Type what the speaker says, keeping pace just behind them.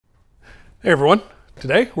Hey everyone,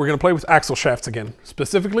 today we're going to play with axle shafts again,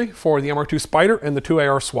 specifically for the MR2 Spyder and the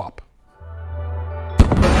 2AR swap.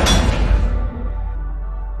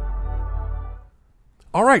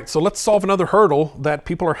 Alright, so let's solve another hurdle that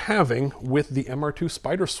people are having with the MR2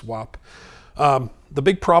 Spyder swap. The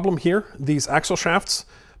big problem here, these axle shafts,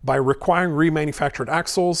 by requiring remanufactured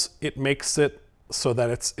axles, it makes it so that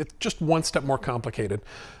it's just one step more complicated.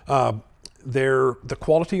 The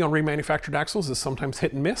quality on remanufactured axles is sometimes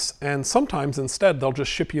hit and miss, and sometimes instead they'll just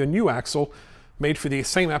ship you a new axle made for the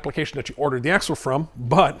same application that you ordered the axle from,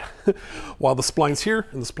 but while the splines here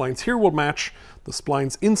and the splines here will match, the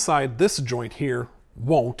splines inside this joint here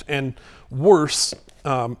won't, and worse,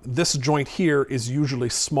 this joint here is usually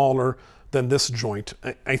smaller than this joint.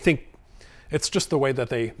 I think it's just the way that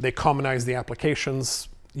they commonize the applications.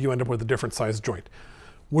 You end up with a different size joint.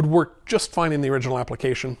 Would work just fine in the original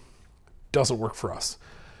application. Doesn't work for us.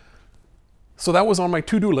 So that was on my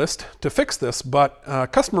to-do list to fix this, but a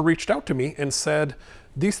customer reached out to me and said,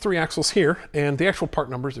 these three axles here, and the actual part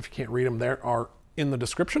numbers, if you can't read them there, are in the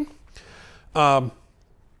description.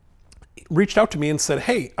 Reached out to me and said,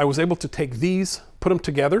 hey, I was able to take these, put them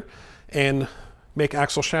together, and make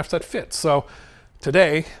axle shafts that fit. So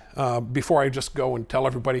today, before I just go and tell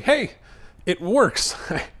everybody, hey, it works,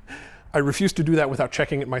 I refuse to do that without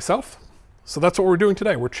checking it myself. So that's what we're doing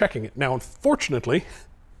today. We're checking it. Now, unfortunately,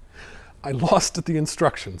 I lost the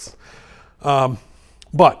instructions.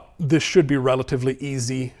 But this should be relatively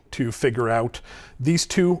easy to figure out. These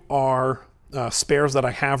two are spares that I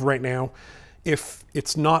have right now. If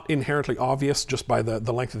it's not inherently obvious just by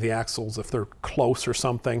the length of the axles, if they're close or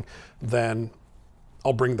something, then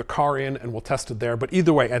I'll bring the car in and we'll test it there. But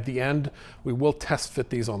either way, at the end, we will test fit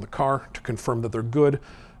these on the car to confirm that they're good,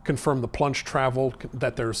 confirm the plunge travel,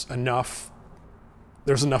 that there's enough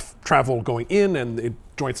travel going in and the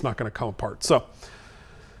joint's not going to come apart. So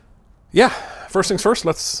yeah, first things first,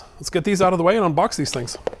 let's get these out of the way and unbox these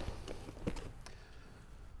things.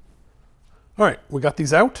 All right, we got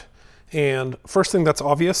these out, and first thing that's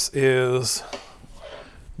obvious is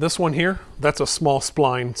this one here. That's a small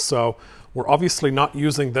spline, so we're obviously not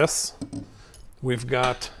using this. We've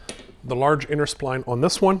got the large inner spline on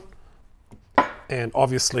this one, and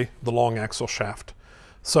obviously the long axle shaft.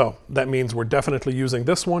 So that means we're definitely using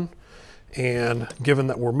this one, and given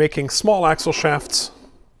that we're making small axle shafts,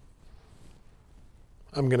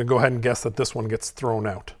 I'm going to go ahead and guess that this one gets thrown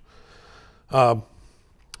out.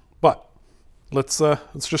 But let's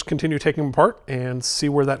just continue taking them apart and see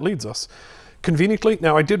where that leads us. Conveniently,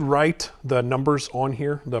 now I did write the numbers on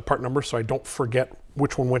here, the part numbers, so I don't forget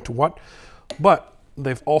which one went to what, but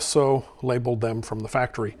they've also labeled them from the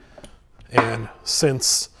factory. And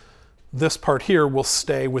since this part here will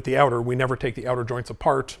stay with the outer, we never take the outer joints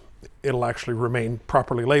apart, it'll actually remain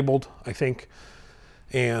properly labeled, I think.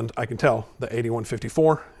 And I can tell the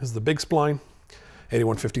 8154 is the big spline,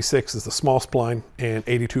 8156 is the small spline, and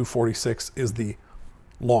 8246 is the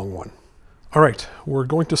long one. All right, we're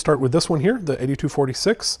going to start with this one here, the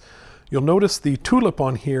 8246. You'll notice the tulip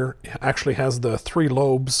on here actually has the 3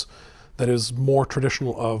 lobes that is more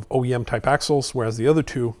traditional of OEM type axles, whereas the other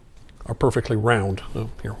two are perfectly round. Oh,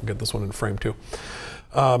 here, we'll get this one in frame too.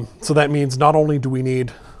 So that means not only do we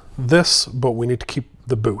need this, but we need to keep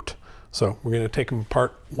the boot. So we're going to take them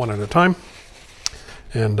apart one at a time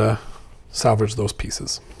and salvage those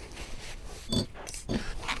pieces.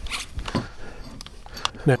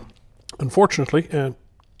 Now, unfortunately,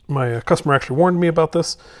 my customer actually warned me about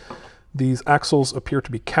this. These axles appear to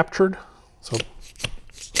be captured.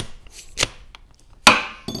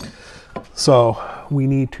 So we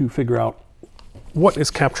need to figure out what is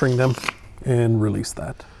capturing them and release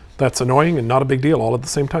that. That's annoying and not a big deal all at the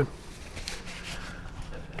same time.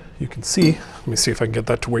 You can see, let me see if I can get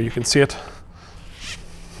that to where you can see it.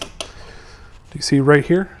 Do you see right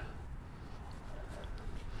here?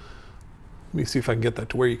 Let me see if I can get that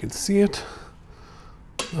to where you can see it.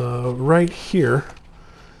 Right here,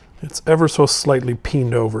 it's ever so slightly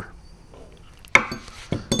peened over.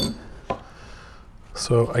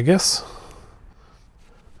 So I guess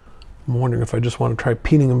I'm wondering if I just want to try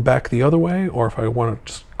peening them back the other way, or if I want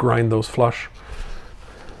to just grind those flush.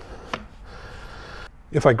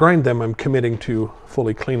 If I grind them, I'm committing to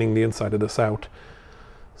fully cleaning the inside of this out.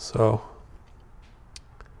 So,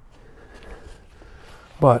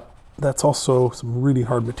 but that's also some really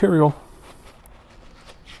hard material.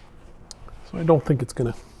 So I don't think it's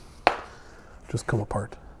gonna just come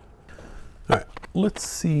apart. All right, let's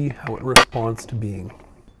see how it responds to being.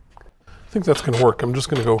 I think that's gonna work. I'm just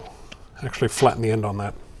gonna go actually flatten the end on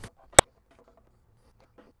that.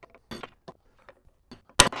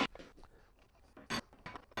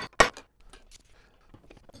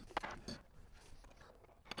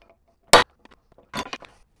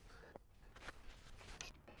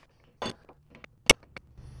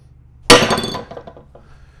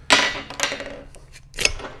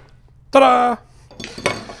 Ta-da!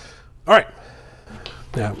 All right,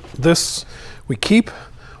 now this we keep.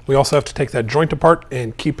 We also have to take that joint apart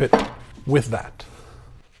and keep it with that.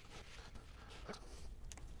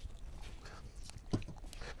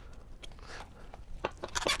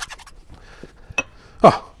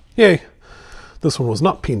 Oh, yay. This one was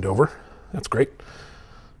not peened over. That's great.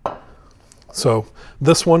 So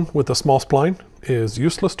this one with the small spline is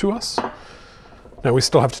useless to us. Now we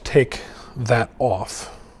still have to take that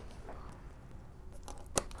off.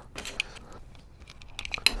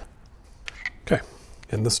 Okay,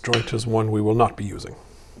 and this joint is one we will not be using.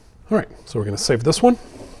 All right, so we're going to save this one.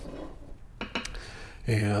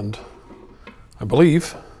 And I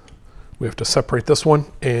believe we have to separate this one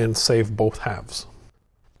and save both halves.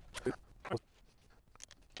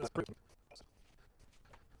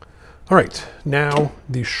 All right, now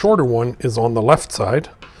the shorter one is on the left side.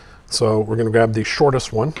 So we're going to grab the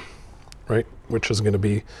shortest one, right, which is going to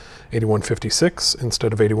be 8156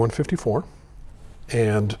 instead of 8154.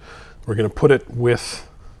 And we're going to put it with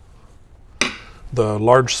the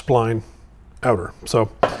large spline outer.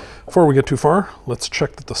 So before we get too far, let's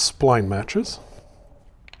check that the spline matches.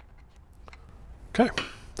 Okay,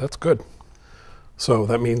 that's good. So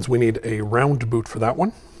that means we need a round boot for that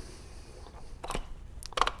one.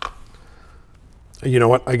 You know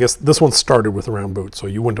what, I guess this one started with a round boot, so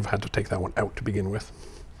you wouldn't have had to take that one out to begin with.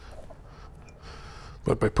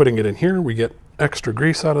 But by putting it in here, we get extra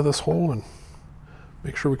grease out of this hole and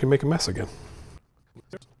make sure we can make a mess again.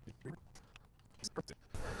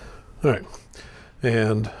 All right,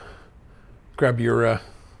 and grab your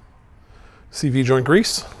CV joint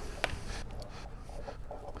grease.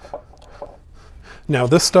 Now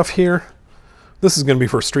this stuff here, this is going to be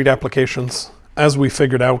for street applications. As we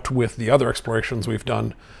figured out with the other explorations we've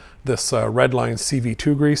done, this Redline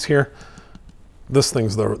CV2 grease here, this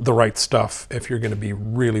thing's the right stuff if you're going to be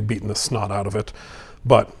really beating the snot out of it.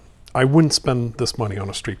 But I wouldn't spend this money on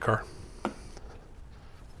a streetcar.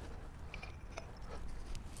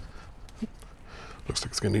 Looks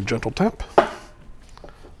like it's going to need gentle tap.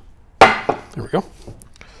 There we go.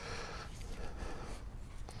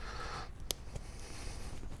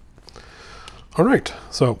 All right,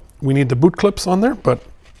 so we need the boot clips on there, but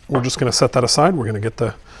we're just going to set that aside. We're going to get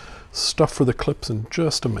the stuff for the clips in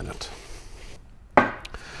just a minute.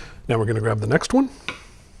 Now we're going to grab the next one,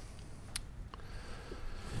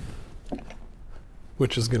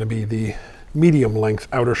 which is going to be the medium length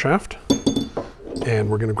outer shaft. And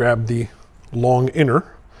we're going to grab the long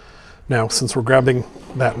inner. Now, since we're grabbing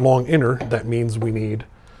that long inner, that means we need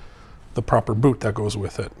the proper boot that goes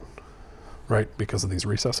with it, right? Because of these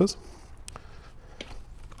recesses.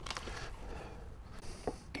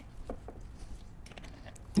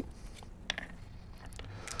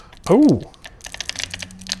 Oh.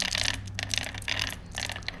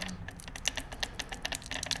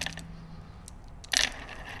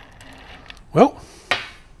 Well.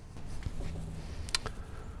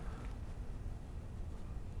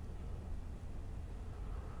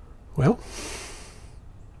 Well.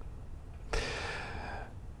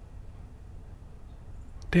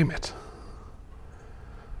 Damn it.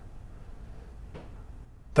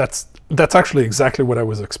 That's actually exactly what I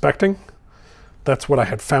was expecting. That's what I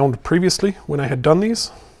had found previously when I had done these.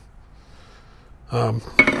 Oh,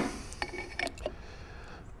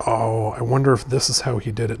 I wonder if this is how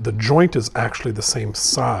he did it. The joint is actually the same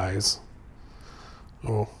size.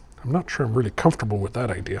 Oh, I'm not sure I'm really comfortable with that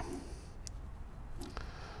idea.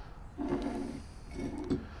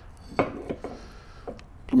 Let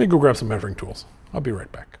me go grab some measuring tools. I'll be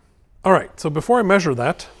right back. All right, so before I measure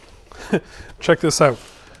that, check this out.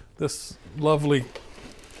 This lovely,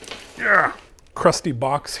 crusty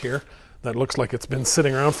box here that looks like it's been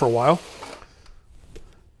sitting around for a while.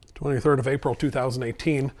 23rd of April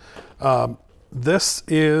 2018. This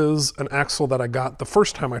is an axle that I got the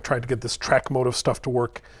first time I tried to get this track motive stuff to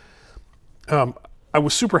work. I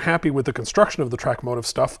was super happy with the construction of the track motive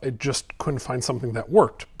stuff. I just couldn't find something that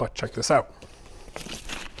worked, but check this out.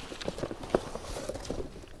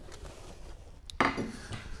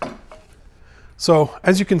 So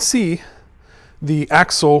as you can see, the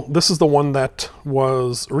axle, this is the one that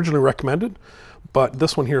was originally recommended, but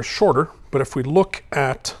this one here is shorter. But if we look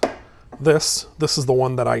at this is the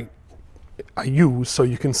one that I use. So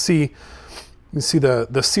you can see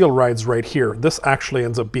the seal rides right here. This actually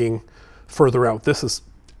ends up being further out. This is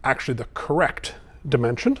actually the correct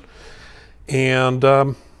dimension. And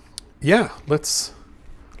yeah, let's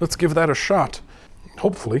give that a shot.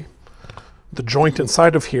 Hopefully the joint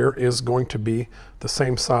inside of here is going to be the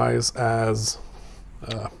same size as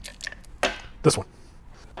this one.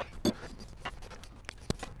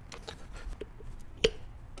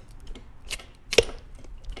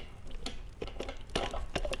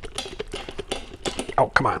 Oh,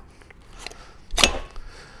 come on.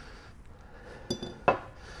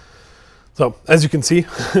 So as you can see,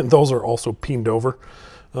 those are also peened over,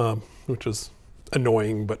 which is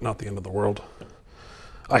annoying, but not the end of the world.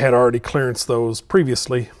 I had already clearanced those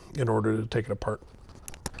previously in order to take it apart.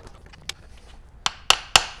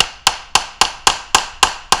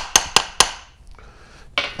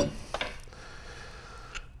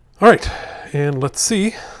 All right, and let's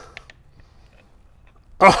see.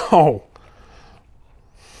 Oh!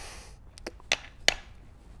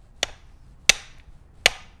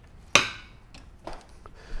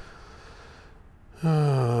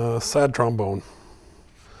 Sad trombone.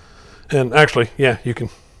 And actually, yeah, you can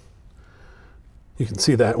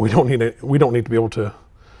see that we don't need it. We don't need to be able to.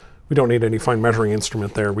 We don't need any fine measuring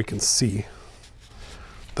instrument there. We can see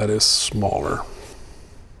that is smaller.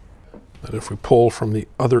 And if we pull from the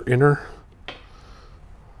other inner,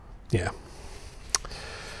 yeah.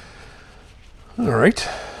 All right.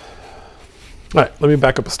 All right, let me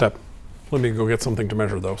back up a step. Let me go get something to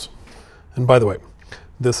measure those. And by the way,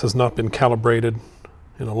 this has not been calibrated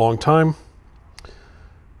in a long time.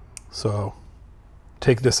 So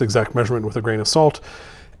take this exact measurement with a grain of salt.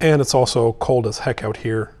 And it's also cold as heck out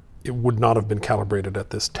here. It would not have been calibrated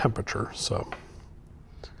at this temperature, so.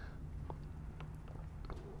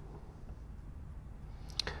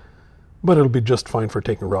 But it'll be just fine for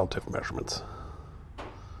taking relative measurements.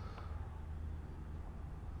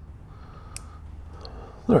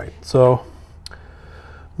 All right, so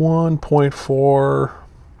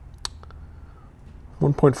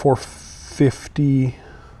 1.450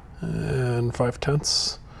 and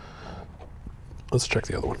 5/10. Let's check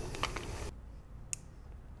the other one.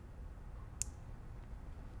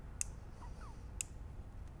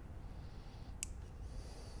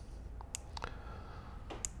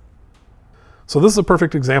 So this is a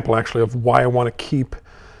perfect example actually of why I want to keep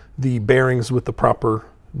the bearings with the proper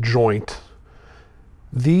joint.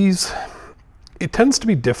 These, it tends to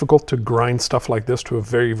be difficult to grind stuff like this to a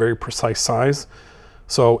very, very precise size.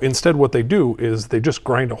 So instead what they do is they just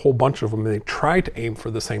grind a whole bunch of them and they try to aim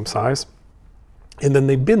for the same size and then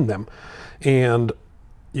they bin them. And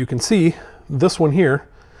you can see this one here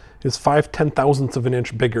is 5/10,000ths of an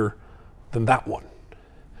inch bigger than that one.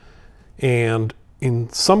 And in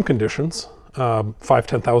some conditions,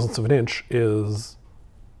 5/10,000ths of an inch is,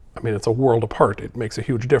 I mean, it's a world apart. It makes a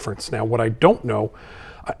huge difference. Now, what I don't know,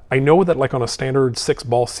 I know that like on a standard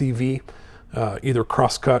 6-ball CV, either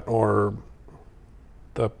crosscut or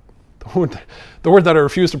the word that I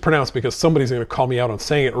refuse to pronounce because somebody's going to call me out on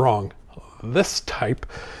saying it wrong, this type,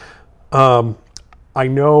 I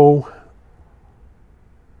know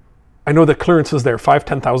that clearances there,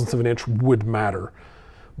 5/10,000ths of an inch would matter.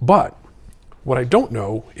 But what I don't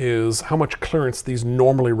know is how much clearance these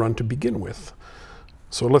normally run to begin with.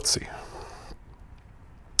 So let's see.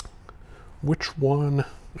 Which one?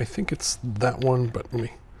 I think it's that one, but let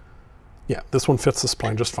me, yeah, this one fits the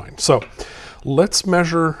spline just fine. So let's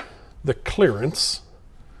measure the clearance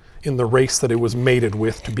in the race that it was mated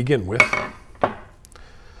with to begin with.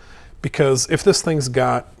 Because if this thing's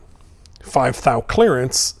got 5 thou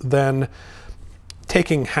clearance, then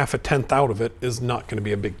taking 1/2 out of it is not going to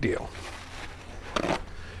be a big deal.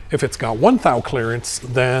 If it's got 1 thou clearance,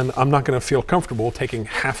 then I'm not going to feel comfortable taking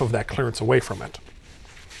half of that clearance away from it.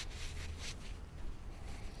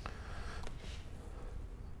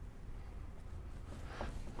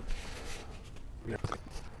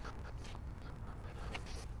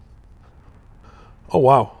 Oh,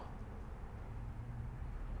 wow.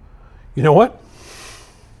 You know what?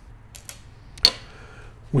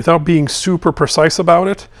 Without being super precise about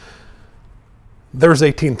it, there's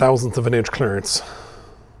 18,000ths of an inch clearance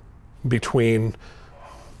between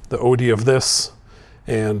the OD of this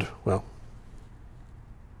and, well,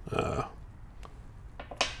 I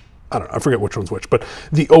don't know, I forget which one's which, but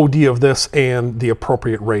the OD of this and the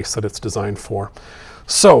appropriate race that it's designed for.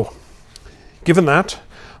 So, given that,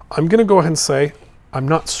 I'm going to go ahead and say I'm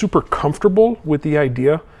not super comfortable with the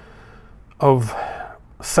idea of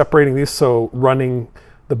separating these, so running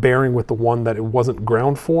the bearing with the one that it wasn't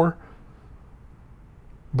ground for.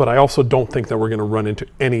 But I also don't think that we're going to run into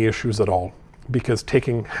any issues at all, because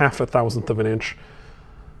taking 1/1000th of an inch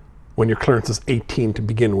when your clearance is 18 to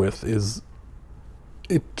begin with is,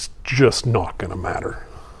 it's just not going to matter.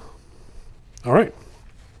 All right.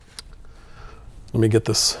 Let me get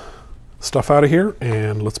this stuff out of here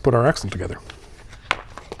and let's put our axle together.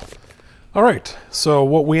 All right, so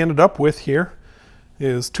what we ended up with here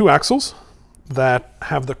is 2 axles that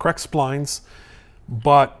have the correct splines,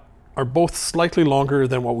 but are both slightly longer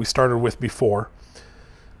than what we started with before.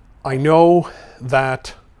 I know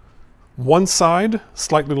that One side,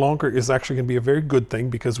 slightly longer, is actually going to be a very good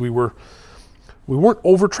thing because we weren't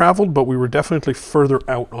over traveled, but we were definitely further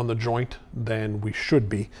out on the joint than we should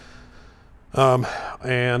be.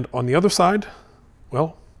 And on the other side,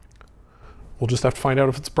 well, we'll just have to find out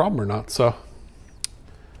if it's a problem or not. So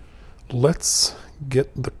let's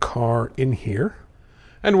get the car in here.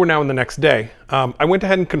 And we're now in the next day. I went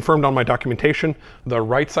ahead and confirmed on my documentation, the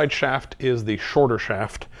right side shaft is the shorter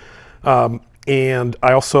shaft. And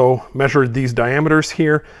I also measured these diameters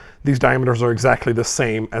here. These diameters are exactly the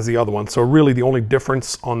same as the other one. So really the only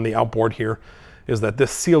difference on the outboard here is that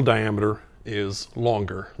this seal diameter is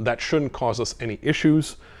longer. That shouldn't cause us any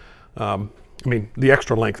issues. I mean, the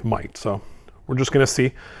extra length might. So we're just gonna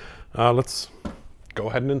see. Let's go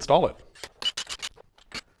ahead and install it.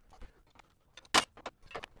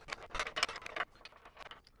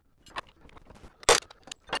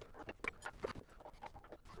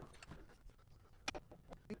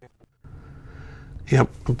 Yep,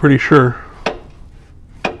 I'm pretty sure.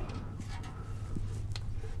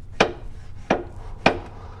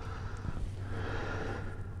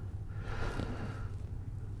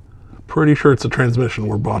 Pretty sure it's a transmission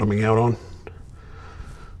we're bottoming out on,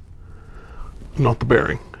 not the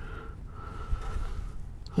bearing.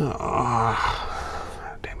 Damn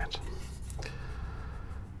it.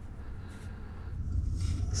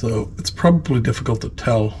 So it's probably difficult to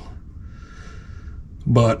tell,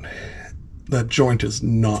 but that joint is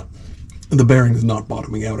not, the bearing is not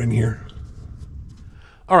bottoming out in here.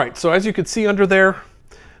 All right, so as you can see under there,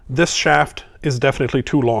 this shaft is definitely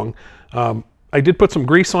too long. I did put some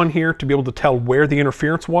grease on here to be able to tell where the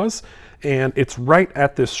interference was, and it's right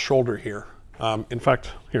at this shoulder here. In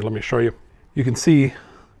fact, here, let me show you. You can see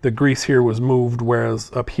the grease here was moved,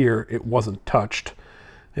 whereas up here it wasn't touched.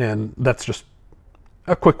 And that's just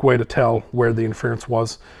a quick way to tell where the interference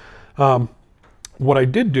was. What I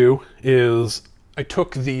did do is I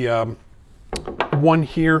took the one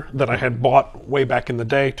here that I had bought way back in the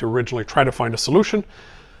day to originally try to find a solution.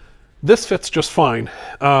 This fits just fine.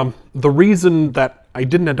 The reason that I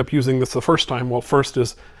didn't end up using this the first time, well, first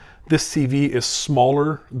is this CV is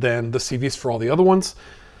smaller than the CVs for all the other ones.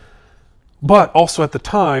 But also at the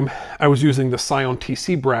time, I was using the Scion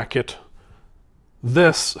TC bracket.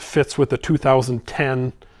 This fits with the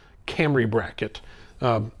 2010 Camry bracket.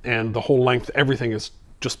 And the whole length, everything is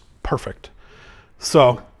just perfect.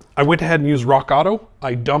 So I went ahead and used Rock Auto.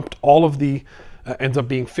 I dumped all of the, ends up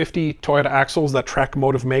being 50 Toyota axles that Track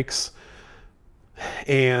Motive makes.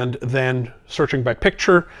 And then searching by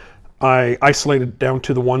picture, I isolated down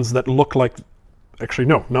to the ones that look like, actually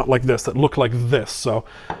no, not like this, that look like this. So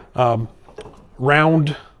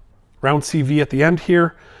round CV at the end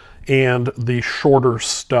here and the shorter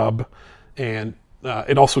stub. And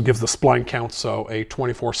it also gives the spline count, so a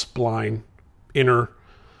 24 spline inner,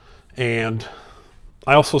 and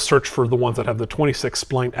I also searched for the ones that have the 26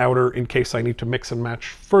 spline outer in case I need to mix and match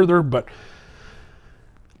further, but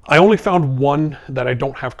I only found one that I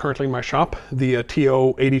don't have currently in my shop, the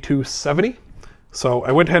TO8270. So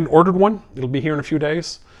I went ahead and ordered one. It'll be here in a few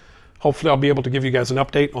days. Hopefully I'll be able to give you guys an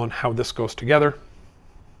update on how this goes together.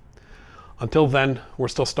 Until then, we're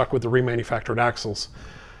still stuck with the remanufactured axles.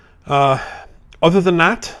 Other than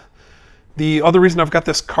that, the other reason I've got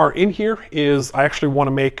this car in here is I actually want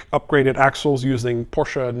to make upgraded axles using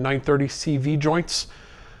Porsche 930 CV joints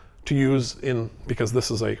to use in, because this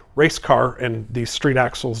is a race car and these street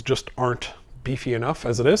axles just aren't beefy enough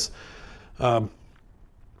as it is. So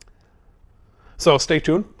stay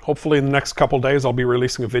tuned. Hopefully in the next couple days I'll be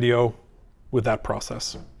releasing a video with that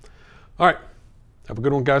process. All right, have a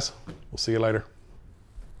good one, guys. We'll see you later.